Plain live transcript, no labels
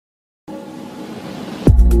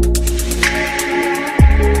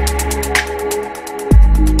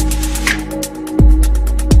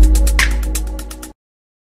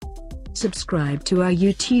subscribe to our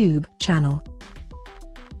YouTube channel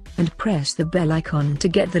and press the bell icon to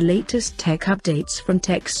get the latest tech updates from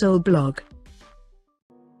TechSole Blog.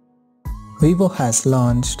 Vivo has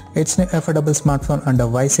launched its new affordable smartphone under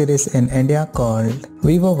Y series in India called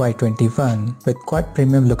Vivo Y21 with quite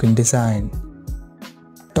premium looking design.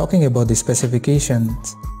 Talking about the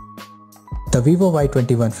specifications, the Vivo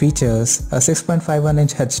Y21 features a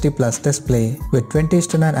 6.51-inch HD Plus display with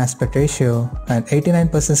 20:9 aspect ratio and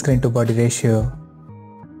 89% screen to body ratio.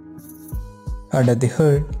 Under the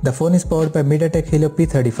hood, the phone is powered by MediaTek Helio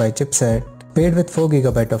P35 chipset, paired with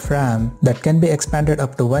 4GB of RAM that can be expanded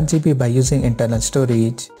up to 1GB by using internal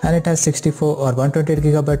storage, and it has 64 or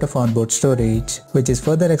 128GB of onboard storage, which is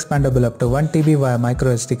further expandable up to 1TB via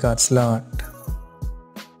microSD card slot.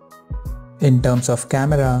 In terms of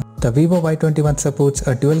camera, the Vivo Y21 supports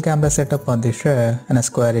a dual camera setup on the rear and a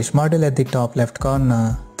squarish module at the top left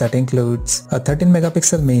corner that includes a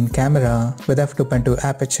 13MP main camera with f2.2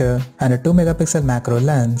 aperture and a 2MP macro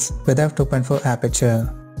lens with f2.4 aperture.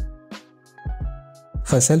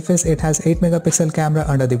 For selfies, it has 8MP camera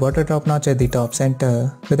under the water drop notch at the top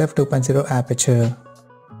center with f2.0 aperture.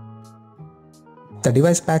 The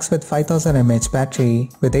device packs with 5000 mAh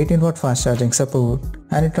battery with 18W fast charging support,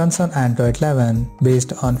 and it runs on Android 11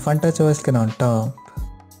 based on FunTouch OS skin on top.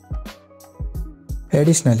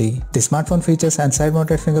 Additionally, the smartphone features an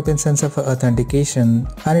side-mounted fingerprint sensor for authentication,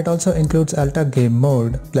 and it also includes Ultra Game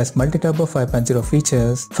Mode plus Multi-Turbo 5.0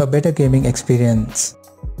 features for better gaming experience.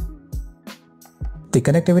 The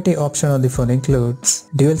connectivity option on the phone includes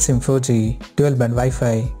dual SIM 4G, dual band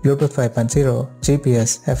Wi-Fi, Bluetooth 5.0,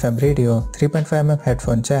 GPS, FM radio, 3.5mm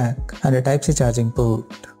headphone jack, and a Type-C charging port.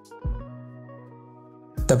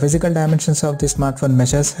 The physical dimensions of the smartphone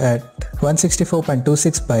measures at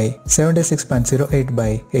 164.26 by 76.08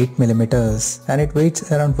 by 8mm, and it weighs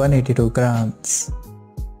around 182 grams.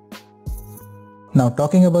 Now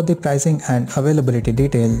talking about the pricing and availability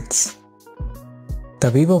details. The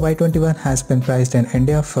Vivo Y21 has been priced in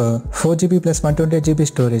India for 4GB plus 128GB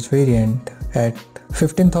storage variant at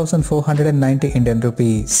 15,490 Indian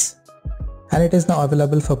rupees. And it is now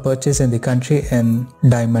available for purchase in the country in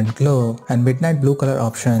Diamond Glow and Midnight Blue color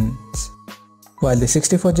options, while the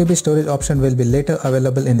 64GB storage option will be later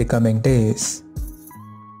available in the coming days.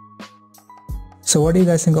 So what do you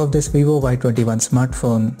guys think of this Vivo Y21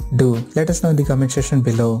 smartphone? Do let us know in the comment section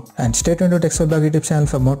below, and stay tuned to TechSole Blog YouTube channel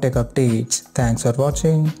for more tech updates. Thanks for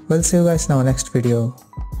watching. We'll see you guys in our next video.